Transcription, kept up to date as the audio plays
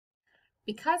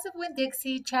Because of Winn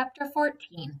Dixie, Chapter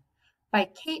 14, by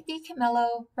Kate V.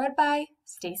 Camillo, read by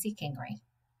Stacy Kingery.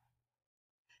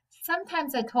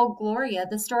 Sometimes I told Gloria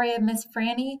the story of Miss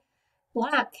Franny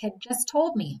Black had just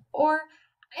told me, or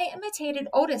I imitated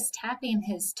Otis tapping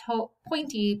his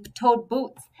pointy-toed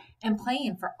boots and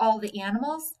playing for all the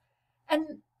animals,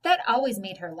 and that always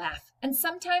made her laugh. And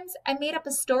sometimes I made up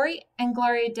a story, and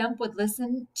Gloria Dump would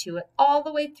listen to it all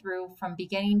the way through from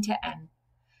beginning to end.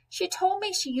 She told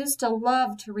me she used to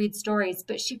love to read stories,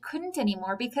 but she couldn't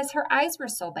anymore because her eyes were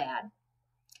so bad.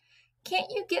 "Can't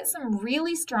you get some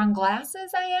really strong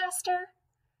glasses?" I asked her.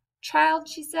 "Child,"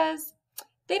 she says,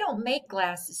 "they don't make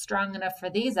glasses strong enough for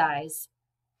these eyes."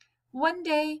 One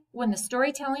day, when the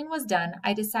storytelling was done,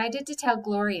 I decided to tell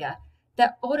Gloria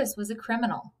that Otis was a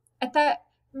criminal. I thought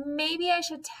maybe I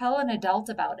should tell an adult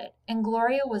about it, and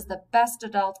Gloria was the best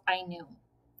adult I knew.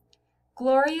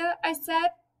 "Gloria," I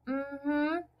said.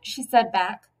 "Mm-hmm," she said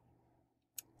back.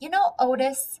 "You know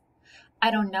Otis?"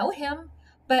 "I don't know him,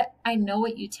 but I know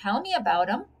what you tell me about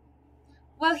him."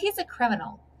 "Well, he's a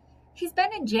criminal. He's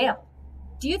been in jail.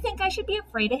 Do you think I should be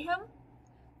afraid of him?"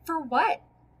 "For what?"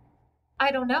 "I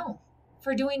don't know.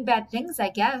 For doing bad things, I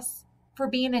guess. For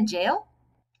being in jail?"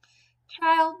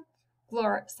 "Child,"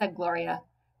 said Gloria,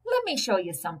 "let me show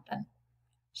you something."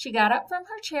 She got up from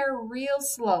her chair real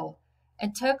slow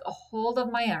and took a hold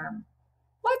of my arm.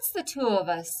 "Let's the two of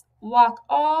us walk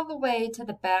all the way to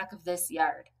the back of this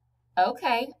yard."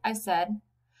 "Okay," I said.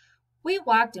 We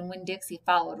walked and Winn Dixie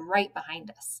followed right behind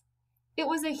us. It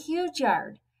was a huge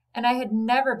yard, and I had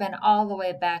never been all the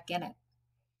way back in it.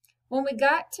 When we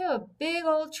got to a big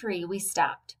old tree, we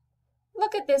stopped.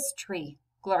 "Look at this tree,"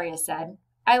 Gloria said.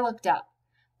 I looked up.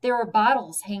 There were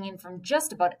bottles hanging from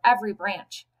just about every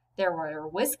branch. There were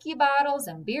whiskey bottles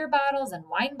and beer bottles and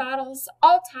wine bottles,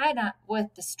 all tied up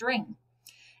with the string.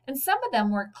 And some of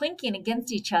them were clinking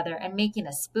against each other and making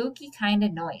a spooky kind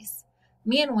of noise.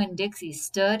 Me and Winn Dixie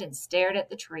stood and stared at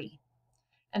the tree.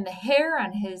 And the hair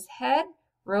on his head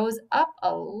rose up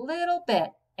a little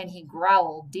bit, and he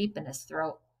growled deep in his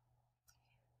throat.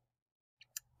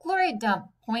 Gloria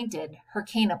Dump pointed her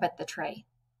cane up at the tray.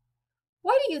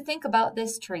 "What do you think about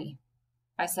this tree?"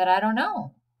 I said, "I don't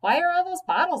know. Why are all those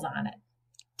bottles on it?"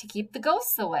 "To keep the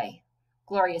ghosts away,"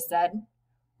 Gloria said.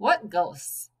 "What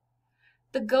ghosts?"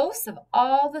 "The ghosts of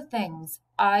all the things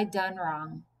I done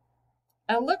wrong."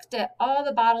 I looked at all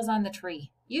the bottles on the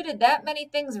tree. "You did that many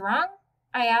things wrong?"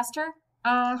 I asked her.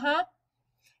 "Uh-huh,"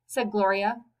 said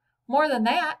Gloria. "More than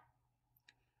that."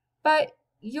 "But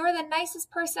you're the nicest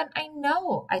person I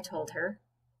know," I told her.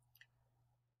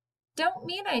 "Don't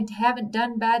mean I haven't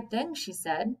done bad things," she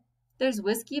said. "There's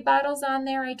whiskey bottles on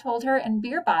there," I told her, "and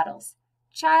beer bottles."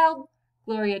 "Child,"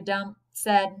 Gloria Dump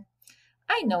said,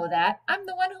 "I know that. I'm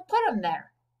the one who put 'em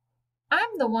there.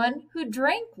 I'm the one who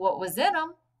drank what was in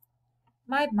 'em."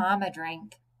 "My mama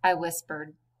drank," I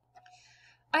whispered.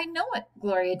 "I know it,"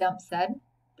 Gloria Dump said.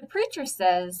 "The preacher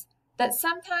says that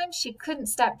sometimes she couldn't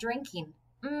stop drinking."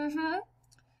 "Mm-hmm,"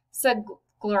 said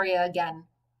Gloria again.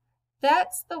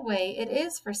 "That's the way it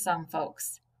is for some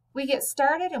folks. We get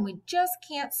started and we just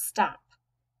can't stop."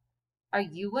 "Are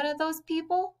you one of those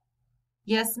people?"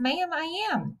 "Yes, ma'am, I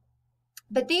am.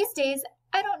 But these days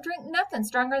I don't drink nothing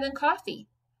stronger than coffee."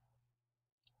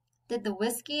 "Did the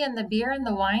whiskey and the beer and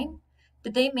the wine,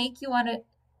 did they make you want to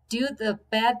do the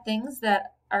bad things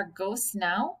that are ghosts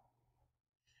now?"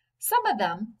 "Some of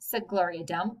them," said Gloria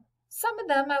Dump. "Some of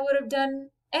them I would have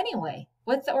done anyway,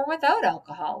 with or without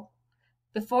alcohol,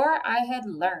 before I had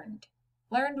learned."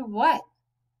 "Learned what?"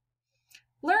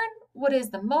 "Learn what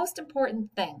is the most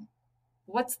important thing."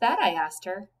 "What's that?" I asked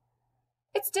her.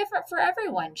 "It's different for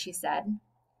everyone," she said.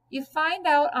 "You find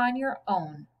out on your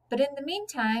own, but in the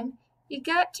meantime, you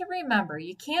got to remember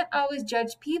you can't always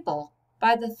judge people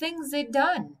by the things they've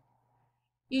done.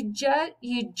 You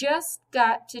just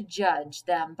got to judge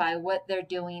them by what they're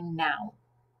doing now.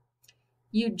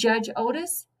 You judge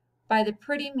Otis by the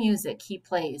pretty music he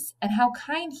plays and how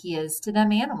kind he is to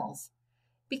them animals,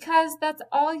 because that's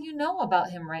all you know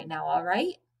about him right now, all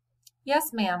right?"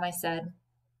 "Yes, ma'am," I said.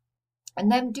 "And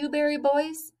them Dewberry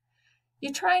boys?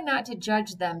 You try not to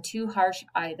judge them too harsh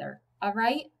either, all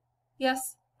right?"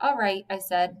 "Yes, all right," I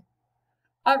said.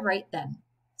 "All right then,"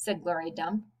 said Gloria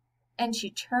Dump, and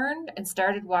she turned and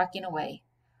started walking away.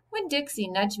 Winn Dixie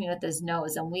nudged me with his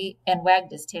nose and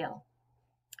wagged his tail.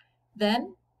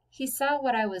 Then he saw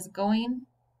what I wasn't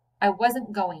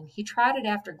going. He trotted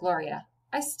after Gloria.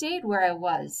 I stayed where I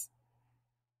was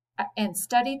and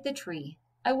studied the tree.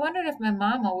 I wondered if my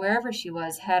mama, wherever she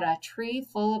was, had a tree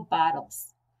full of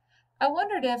bottles. I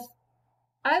wondered if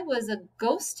I was a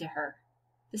ghost to her,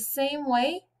 the same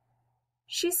way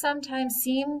She sometimes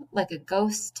seemed like a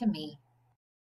ghost to me.